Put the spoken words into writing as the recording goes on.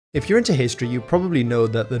If you're into history, you probably know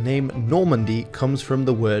that the name Normandy comes from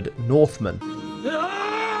the word Northman.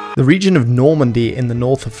 The region of Normandy in the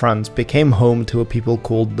north of France became home to a people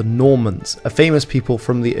called the Normans, a famous people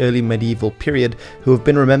from the early medieval period who have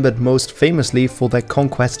been remembered most famously for their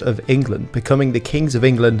conquest of England, becoming the kings of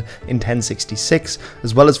England in 1066,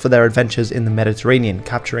 as well as for their adventures in the Mediterranean,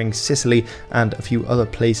 capturing Sicily and a few other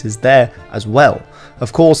places there as well.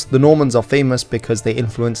 Of course, the Normans are famous because they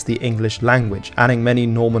influenced the English language, adding many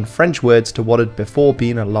Norman French words to what had before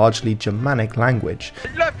been a largely Germanic language.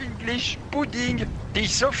 I love English, pudding, tea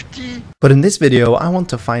softy. But in this video, I want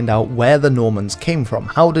to find out where the Normans came from.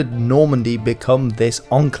 How did Normandy become this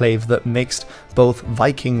enclave that mixed both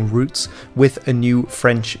Viking roots with a new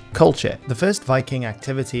French culture? The first Viking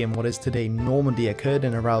activity in what is today Normandy occurred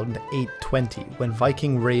in around 820, when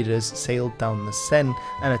Viking raiders sailed down the Seine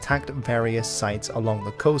and attacked various sites along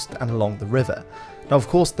the coast and along the river. Now, of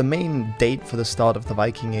course, the main date for the start of the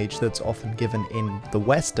Viking Age that's often given in the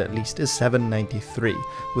West at least is 793,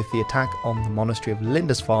 with the attack on the monastery of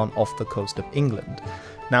Lindisfarne off the coast of England.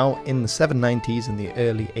 Now, in the 790s and the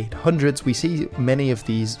early 800s, we see many of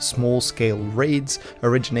these small-scale raids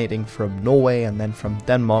originating from Norway and then from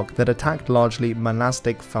Denmark that attacked largely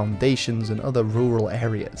monastic foundations and other rural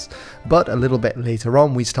areas. But a little bit later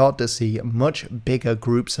on, we start to see much bigger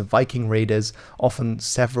groups of Viking raiders, often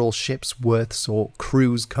several ships' worths or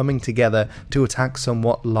crews coming together to attack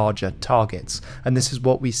somewhat larger targets. And this is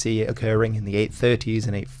what we see occurring in the 830s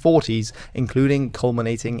and 840s, including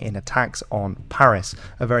culminating in attacks on Paris,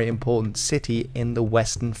 a very important city in the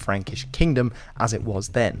Western Frankish kingdom as it was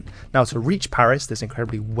then. Now, to reach Paris, this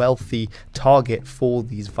incredibly wealthy target for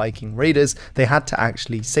these Viking raiders, they had to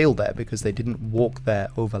actually sail there because they didn't walk there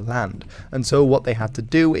over land. And so what they had to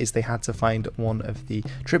do is they had to find one of the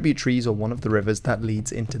tributaries or one of the rivers that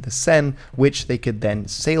leads into the Seine, which they could then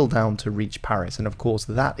sail down to reach Paris. And of course,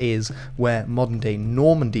 that is where modern day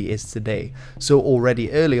Normandy is today. So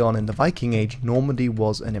already early on in the Viking Age, Normandy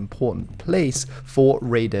was an important place for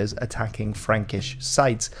raiders attacking Frankish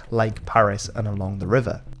sites like Paris and along the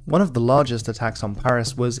river. One of the largest attacks on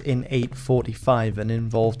Paris was in 845 and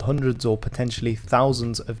involved hundreds or potentially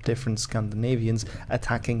thousands of different Scandinavians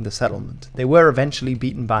attacking the settlement. They were eventually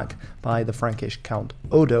beaten back by the Frankish Count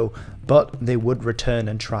Odo, but they would return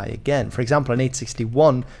and try again. For example, in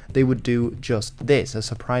 861, they would do just this, a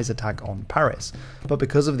surprise attack on Paris. But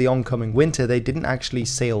because of the oncoming winter, they didn't actually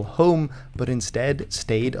sail home, but instead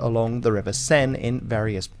stayed along the River Seine in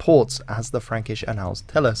various ports, as the Frankish annals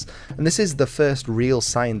tell us. And this is the first real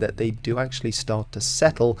sign that they do actually start to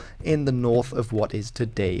settle in the north of what is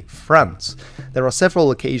today France. There are several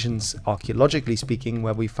occasions, archaeologically speaking,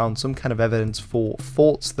 where we found some kind of evidence for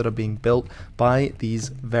forts that are being built by these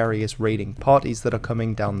various raiding parties that are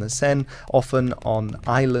coming down the Seine, often on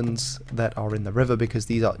islands that are in the river, because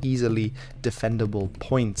these are easily defendable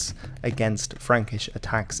points against Frankish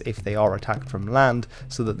attacks if they are attacked from land,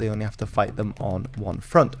 so that they only have to fight them on one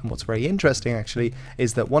front. And what's very interesting actually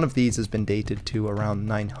is that one of these has been dated to around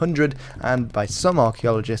 900 and by some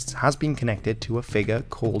archaeologists has been connected to a figure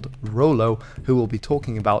called Rollo, who we'll be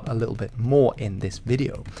talking about a little bit more in this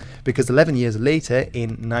video. Because 11 years later,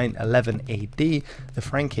 in 911 AD, the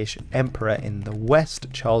Frankish emperor in the west,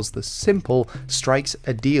 Charles the Simple, strikes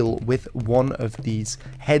a deal with one of these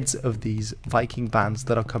heads of these Viking bands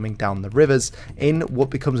that are coming down the rivers in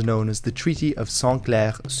what becomes known as the Treaty of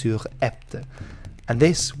Saint-Clair-sur-Epte. And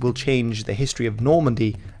this will change the history of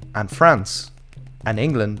Normandy and France and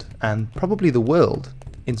England and probably the world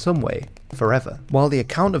in some way forever. While the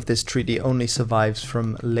account of this treaty only survives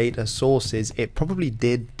from later sources, it probably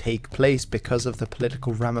did take place because of the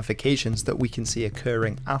political ramifications that we can see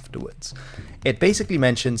occurring afterwards. It basically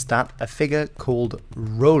mentions that a figure called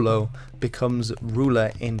Rollo becomes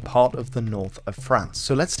ruler in part of the north of France.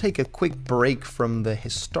 So let's take a quick break from the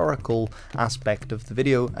historical aspect of the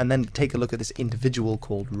video and then take a look at this individual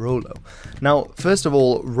called Rollo. Now, first of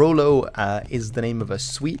all, Rollo is the name of a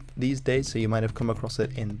sweet these days, so you might have come across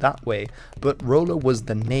it in that way. But Rollo was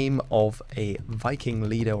the name of a Viking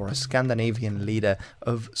leader or a Scandinavian leader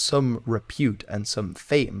of some repute and some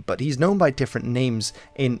fame, but he's known by different names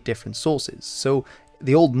in different sources. So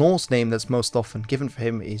the Old Norse name that's most often given for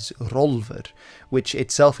him is Rolver, which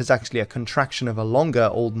itself is actually a contraction of a longer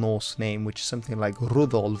Old Norse name, which is something like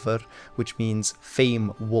Rudolver, which means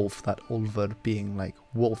fame wolf, that Olver being like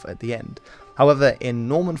wolf at the end. However, in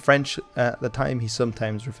Norman French at the time, he's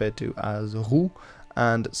sometimes referred to as Roux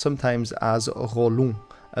and sometimes as Rolon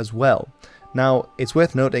as well. Now, it's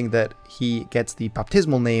worth noting that he gets the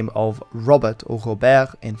baptismal name of Robert or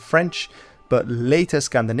Robert in French, but later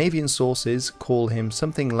Scandinavian sources call him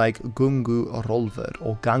something like Gungu Rolver,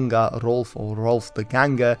 or Ganga Rolf, or Rolf the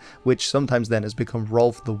Ganga, which sometimes then has become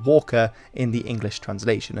Rolf the Walker in the English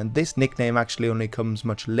translation. And this nickname actually only comes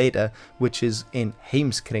much later, which is in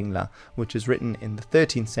Heimskringla, which is written in the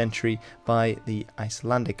 13th century by the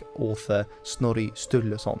Icelandic author Snorri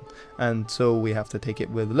Sturluson. And so we have to take it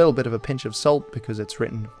with a little bit of a pinch of salt because it's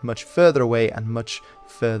written much further away and much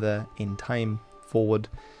further in time forward.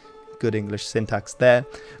 Good English syntax there.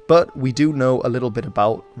 But we do know a little bit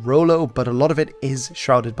about Rollo, but a lot of it is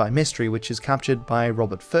shrouded by mystery, which is captured by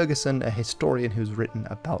Robert Ferguson, a historian who's written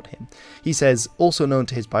about him. He says, also known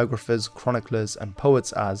to his biographers, chroniclers and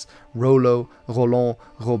poets as Rollo, Roland,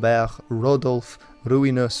 Robert, Rodolphe,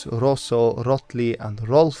 Ruinus, Rosso, Rotli and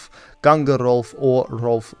Rolf, Ganga Rolf or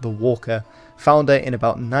Rolf the Walker, founder in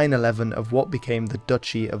about 911 of what became the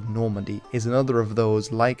Duchy of Normandy, is another of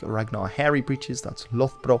those like Ragnar Hairy Breeches, that's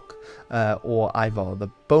Lothbrok, or Ivar the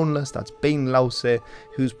Boneless, that's Beinlause,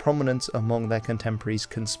 whose prominence among their contemporaries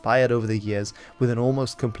conspired over the years with an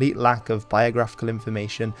almost complete lack of biographical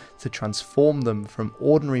information to transform them from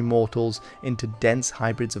ordinary mortals into dense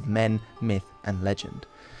hybrids of men, myth and legend.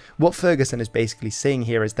 What Ferguson is basically saying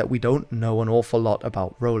here is that we don't know an awful lot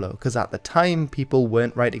about Rollo, because at the time people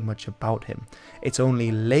weren't writing much about him. It's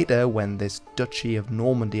only later, when this Duchy of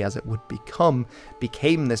Normandy, as it would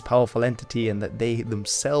became this powerful entity and that they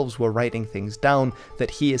themselves were writing things down,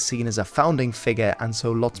 that he is seen as a founding figure, and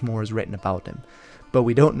so lots more is written about him. But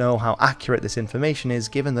we don't know how accurate this information is,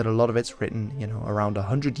 given that a lot of it's written, around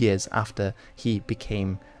 100 years after he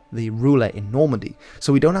became the ruler in Normandy.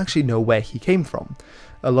 So we don't actually know where he came from.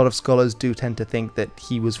 A lot of scholars do tend to think that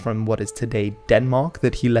he was from what is today Denmark,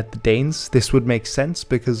 that he led the Danes. This would make sense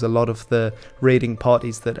because a lot of the raiding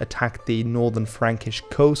parties that attacked the northern Frankish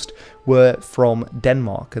coast were from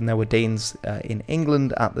Denmark, and there were Danes in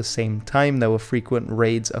England at the same time. There were frequent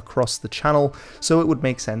raids across the Channel, so it would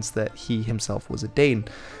make sense that he himself was a Dane.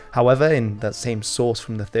 However, in that same source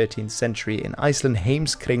from the 13th century in Iceland,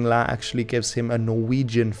 Heimskringla actually gives him a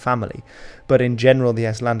Norwegian family. But in general, the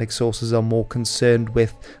Icelandic sources are more concerned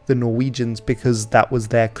with the Norwegians because that was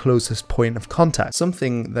their closest point of contact.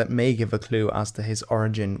 Something that may give a clue as to his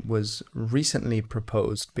origin was recently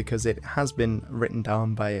proposed, because it has been written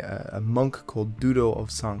down by a monk called Dudo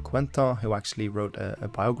of Saint Quentin, who actually wrote a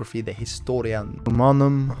biography, the Historia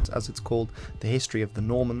Normanum, as it's called, the history of the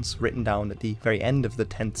Normans, written down at the very end of the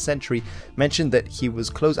 10th century, mentioned that he was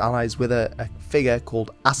close allies with a figure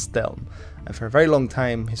called Astelm. And for a very long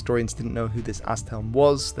time, historians didn't know who this Astelm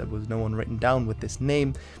was. There was no one written down with this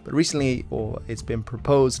name, but recently, it's been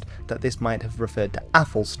proposed that this might have referred to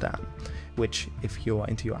Athelstan, which, if you're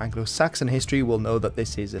into your Anglo-Saxon history, will know that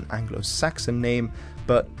this is an Anglo-Saxon name,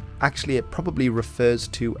 but actually it probably refers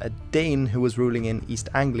to a Dane who was ruling in East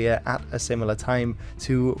Anglia at a similar time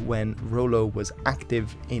to when Rollo was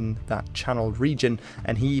active in that Channel region,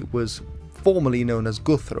 and he was formerly known as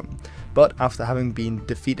Guthrum. But after having been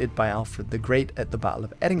defeated by Alfred the Great at the Battle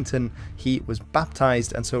of Edington, he was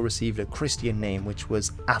baptized and so received a Christian name, which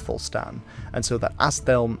was Athelstan. And so that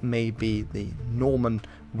Astelm may be the Norman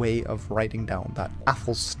way of writing down that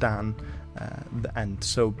Athelstan, and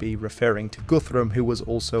so be referring to Guthrum, who was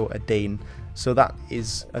also a Dane. So that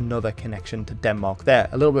is another connection to Denmark there.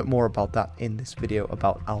 A little bit more about that in this video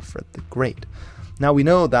about Alfred the Great. Now we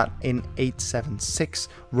know that in 876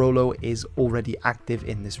 Rollo is already active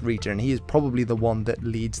in this region, and he is probably the one that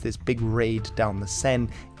leads this big raid down the Seine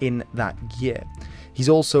in that year. He's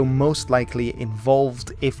also most likely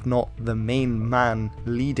involved, if not the main man,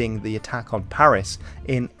 leading the attack on Paris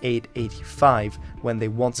in 885, when they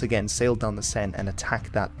once again sailed down the Seine and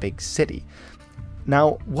attacked that big city.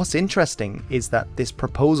 Now, what's interesting is that this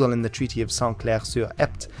proposal in the Treaty of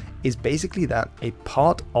Saint-Clair-sur-Epte is basically that a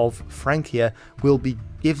part of Francia will be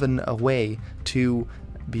given away to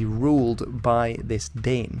be ruled by this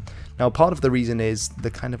Dane. Now, part of the reason is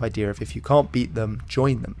the kind of idea of if you can't beat them,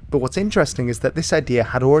 join them. But what's interesting is that this idea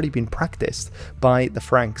had already been practiced by the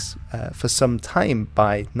Franks for some time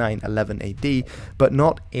by 911 AD, but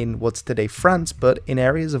not in what's today France, but in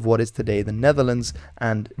areas of what is today the Netherlands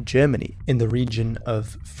and Germany, in the region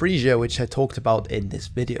of Frisia, which I talked about in this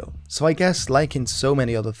video. So I guess, like in so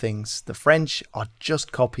many other things, the French are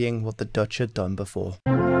just copying what the Dutch had done before.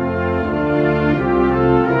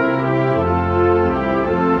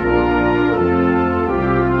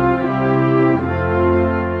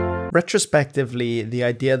 Retrospectively, the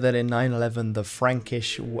idea that in 911 the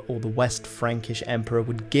Frankish or the West Frankish emperor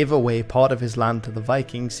would give away part of his land to the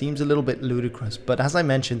Vikings seems a little bit ludicrous, but as I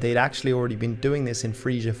mentioned, they'd actually already been doing this in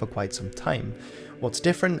Frisia for quite some time. What's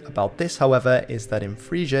different about this, however, is that in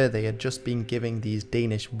Frisia they had just been giving these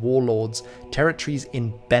Danish warlords territories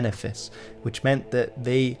in benefice, which meant that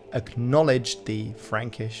they acknowledged the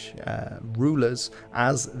Frankish rulers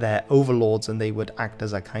as their overlords, and they would act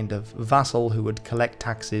as a kind of vassal who would collect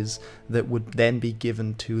taxes that would then be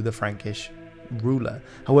given to the Frankish ruler.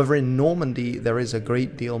 However, in Normandy there is a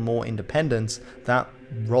great deal more independence that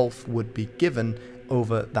Rolf would be given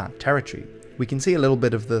over that territory. We can see a little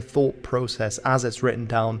bit of the thought process as it's written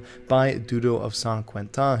down by Dudo of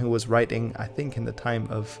Saint-Quentin, who was writing, I think, in the time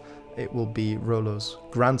of, it will be Rollo's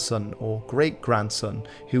grandson or great-grandson,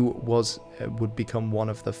 who would become one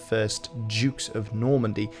of the first dukes of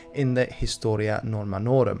Normandy in the Historia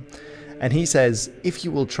Normanorum. And he says, "If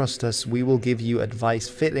you will trust us, we will give you advice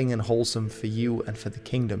fitting and wholesome for you and for the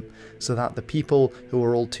kingdom, so that the people who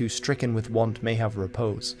are all too stricken with want may have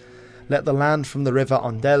repose. Let the land from the river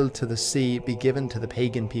Andelle to the sea be given to the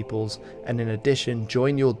pagan peoples, and in addition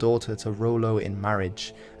join your daughter to Rollo in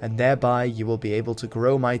marriage, and thereby you will be able to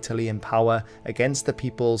grow mightily in power against the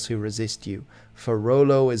peoples who resist you. For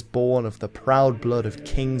Rollo is born of the proud blood of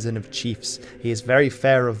kings and of chiefs. He is very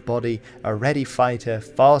fair of body, a ready fighter,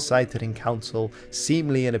 far-sighted in counsel,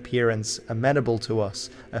 seemly in appearance, amenable to us,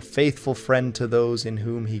 a faithful friend to those in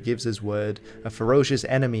whom he gives his word, a ferocious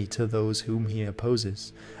enemy to those whom he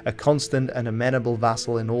opposes, a constant and amenable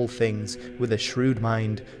vassal in all things, with a shrewd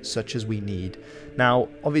mind, such as we need." Now,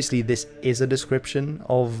 obviously this is a description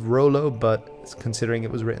of Rollo, but considering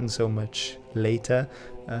it was written so much later,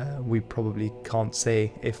 we probably can't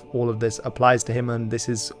say if all of this applies to him, and this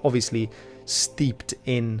is obviously steeped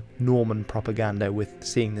in Norman propaganda with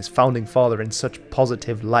seeing this founding father in such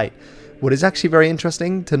positive light. What is actually very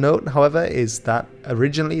interesting to note, however, is that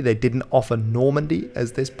originally they didn't offer Normandy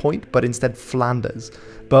as this point, but instead Flanders,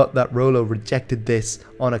 but that Rollo rejected this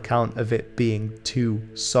on account of it being too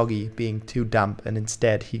soggy, being too damp, and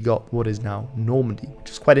instead he got what is now Normandy,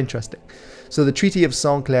 which is quite interesting. So the Treaty of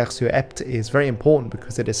Saint-Clair-sur-Epte is very important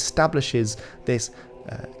because it establishes this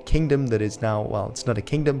kingdom that is now, well, it's not a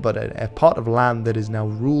kingdom, but a part of land that is now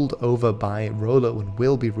ruled over by Rollo and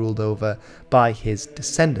will be ruled over by his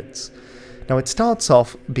descendants. Now it starts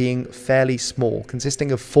off being fairly small,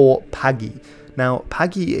 consisting of 4 pagi. Now,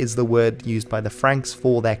 pagi is the word used by the Franks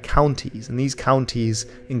for their counties, and these counties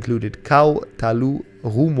included Caux, Talou,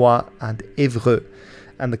 Roumois, and Évreux.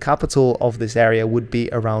 And the capital of this area would be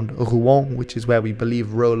around Rouen, which is where we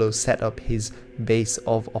believe Rollo set up his base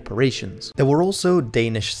of operations. There were also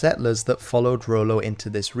Danish settlers that followed Rollo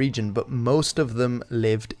into this region, but most of them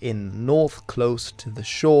lived in north, close to the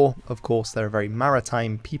shore. Of course, they're a very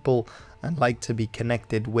maritime people and like to be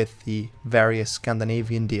connected with the various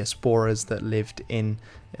Scandinavian diasporas that lived in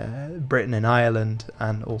Britain and Ireland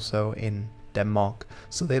and also in Denmark.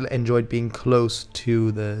 So they enjoyed being close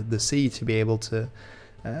to the sea to be able to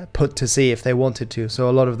put to sea if they wanted to. So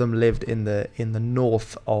a lot of them lived in the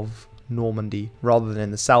north of Normandy rather than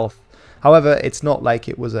in the south. However, it's not like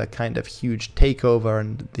it was a kind of huge takeover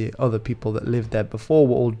and the other people that lived there before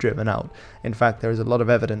were all driven out. In fact, there is a lot of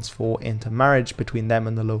evidence for intermarriage between them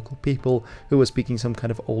and the local people who were speaking some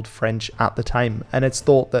kind of Old French at the time. And it's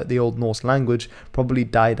thought that the Old Norse language probably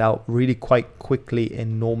died out really quite quickly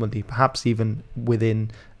in Normandy, perhaps even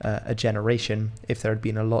within a generation. If there had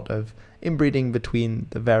been a lot of inbreeding between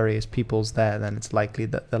the various peoples there, then it's likely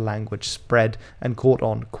that the language spread and caught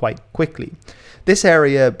on quite quickly. This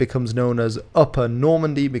area becomes known as Upper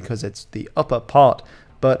Normandy because it's the upper part,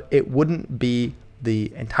 but it wouldn't be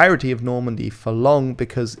the entirety of Normandy for long,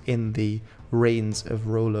 because in the reigns of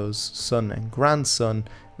Rollo's son and grandson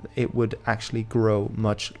it would actually grow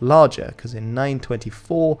much larger, because in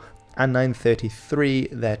 924 and 933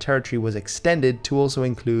 their territory was extended to also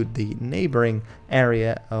include the neighbouring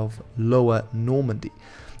area of Lower Normandy.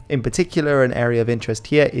 In particular, an area of interest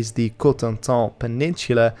here is the Cotentin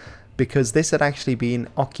Peninsula, because this had actually been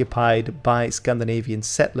occupied by Scandinavian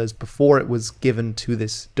settlers before it was given to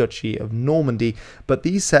this Duchy of Normandy. But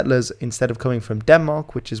these settlers, instead of coming from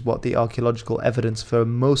Denmark, which is what the archaeological evidence for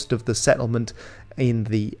most of the settlement in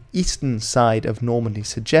the eastern side of Normandy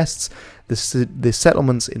suggests, the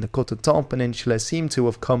settlements in the Cotentin Peninsula seem to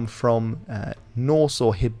have come from Norse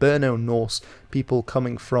or Hiberno-Norse people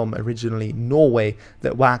coming from originally Norway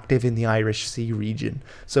that were active in the Irish Sea region.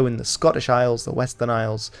 So in the Scottish Isles, the Western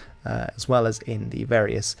Isles, as well as in the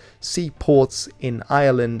various seaports in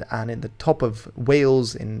Ireland and in the top of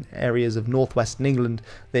Wales, in areas of northwestern England,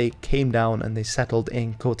 they came down and they settled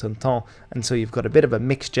in Cotentin. And so you've got a bit of a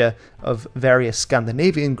mixture of various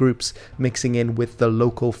Scandinavian groups mixing in with the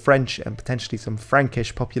local French and potentially some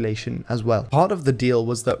Frankish population as well. Part of the deal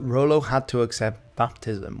was that Rollo had to accept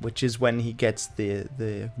baptism, which is when he gets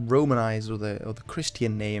the Romanized or the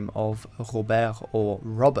Christian name of Robert or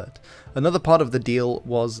Robert. Another part of the deal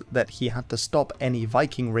was that he had to stop any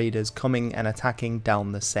Viking raiders coming and attacking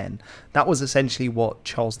down the Seine. That was essentially what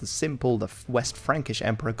Charles the Simple, the West Frankish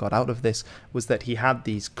emperor, got out of this, was that he had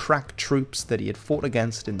these crack troops that he had fought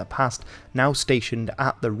against in the past now stationed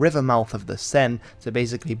at the river mouth of the Seine to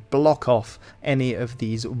basically block off any of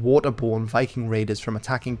these waterborne Viking raiders from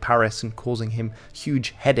attacking Paris and causing him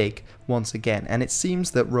huge headache once again. And it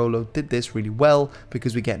seems that Rollo did this really well,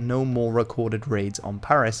 because we get no more recorded raids on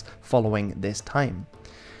Paris following this time.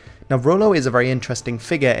 Now, Rollo is a very interesting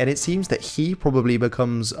figure, and it seems that he probably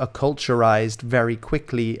becomes acculturized very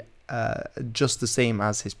quickly, just the same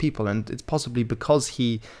as his people, and it's possibly because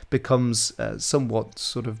he becomes somewhat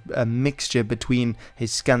sort of a mixture between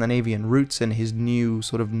his Scandinavian roots and his new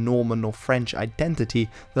sort of Norman or French identity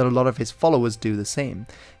that a lot of his followers do the same.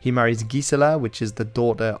 He marries Gisela, which is the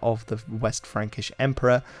daughter of the West Frankish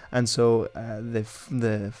emperor, and so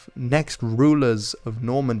the next rulers of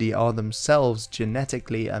Normandy are themselves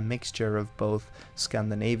genetically a mixture of both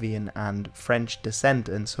Scandinavian and French descent,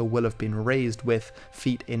 and so will have been raised with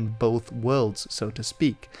feet in both worlds, so to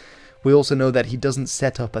speak. We also know that he doesn't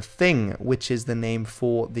set up a thing, which is the name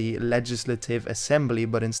for the legislative assembly,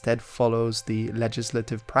 but instead follows the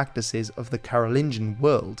legislative practices of the Carolingian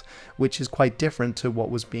world, which is quite different to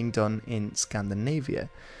what was being done in Scandinavia.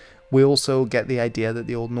 We also get the idea that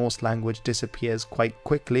the Old Norse language disappears quite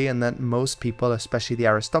quickly, and that most people, especially the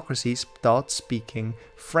aristocracy, start speaking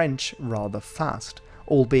French rather fast,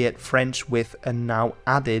 albeit French with a now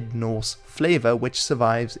added Norse flavour, which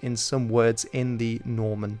survives in some words in the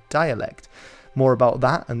Norman dialect. More about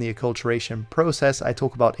that and the acculturation process I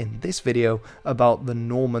talk about in this video about the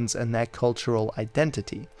Normans and their cultural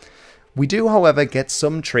identity. We do, however, get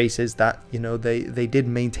some traces that, they did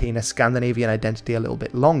maintain a Scandinavian identity a little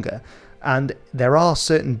bit longer. And there are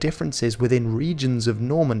certain differences within regions of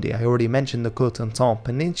Normandy. I already mentioned the Cotentin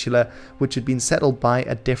Peninsula, which had been settled by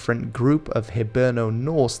a different group of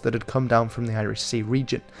Hiberno-Norse that had come down from the Irish Sea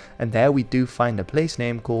region. And there we do find a place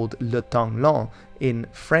name called Le Thingland in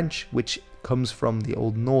French, which comes from the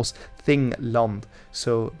Old Norse Thingland,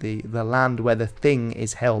 so the land where the thing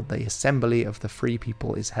is held, the assembly of the free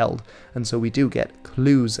people is held. And so we do get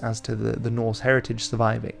clues as to the Norse heritage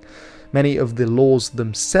surviving. Many of the laws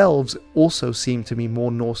themselves also seem to be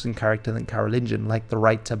more Norse in character than Carolingian, like the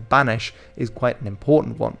right to banish is quite an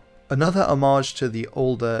important one. Another homage to the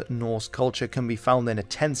older Norse culture can be found in a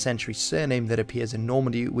 10th century surname that appears in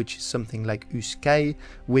Normandy, which is something like Uskei,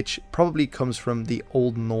 which probably comes from the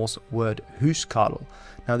Old Norse word huskarl.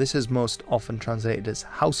 Now, this is most often translated as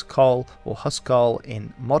housecarl or huskarl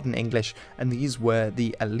in modern English, and these were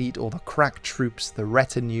the elite or the crack troops, the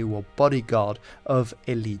retinue or bodyguard of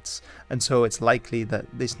elites. And so it's likely that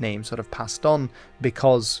this name sort of passed on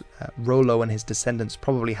because Rollo and his descendants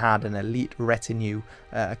probably had an elite retinue,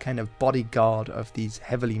 a kind of bodyguard of these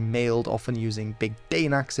heavily mailed, often using big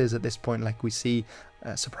Dane axes at this point, like we see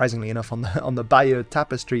surprisingly enough on the Bayeux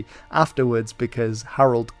tapestry afterwards, because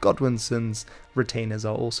Harold Godwinson's retainers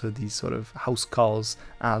are also these sort of housecarls,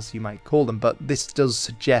 as you might call them. But this does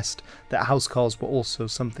suggest that housecarls were also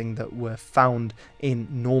something that were found in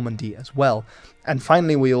Normandy as well. And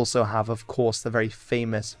finally, we also have, of course, the very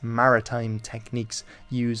famous maritime techniques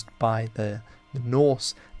used by the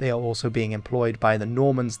Norse. They are also being employed by the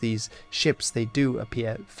Normans. These ships, they do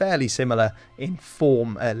appear fairly similar in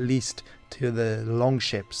form, at least, to the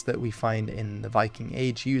longships that we find in the Viking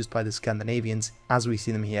Age used by the Scandinavians, as we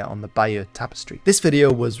see them here on the Bayeux tapestry. This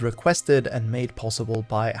video was requested and made possible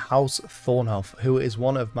by House Thornhoff, who is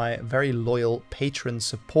one of my very loyal patron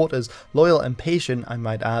supporters, loyal and patient, I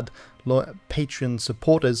might add, Patreon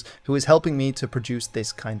supporters, who is helping me to produce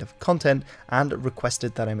this kind of content, and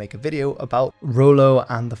requested that I make a video about Rollo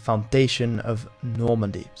and the foundation of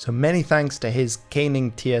Normandy. So many thanks to his caning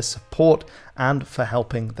tier support and for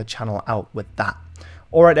helping the channel out with that.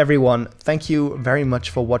 Alright everyone, thank you very much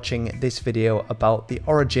for watching this video about the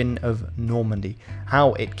origin of Normandy,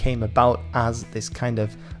 how it came about as this kind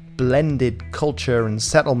of blended culture and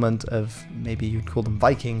settlement of, maybe you'd call them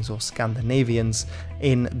Vikings or Scandinavians,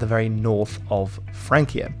 in the very north of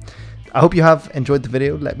Francia. I hope you have enjoyed the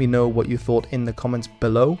video. Let me know what you thought in the comments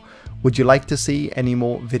below. Would you like to see any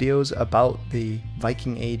more videos about the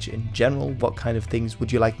Viking Age in general? What kind of things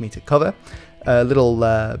would you like me to cover? a little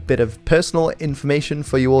bit of personal information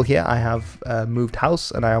for you all here. I have moved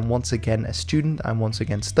house and I am once again a student. I'm once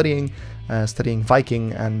again studying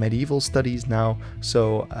Viking and medieval studies now.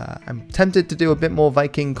 So I'm tempted to do a bit more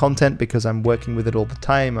Viking content because I'm working with it all the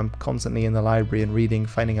time. I'm constantly in the library and reading,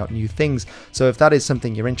 finding out new things. So if that is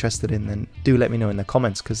something you're interested in, then do let me know in the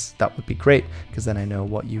comments, because that would be great, because then I know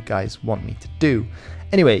what you guys want me to do.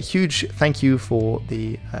 Anyway, huge thank you for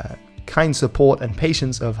the kind support and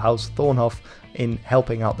patience of House Thornhoff in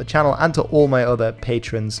helping out the channel, and to all my other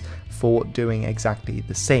patrons for doing exactly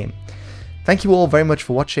the same. Thank you all very much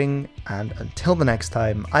for watching, and until the next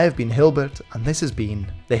time, I have been Hilbert, and this has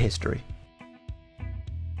been The History.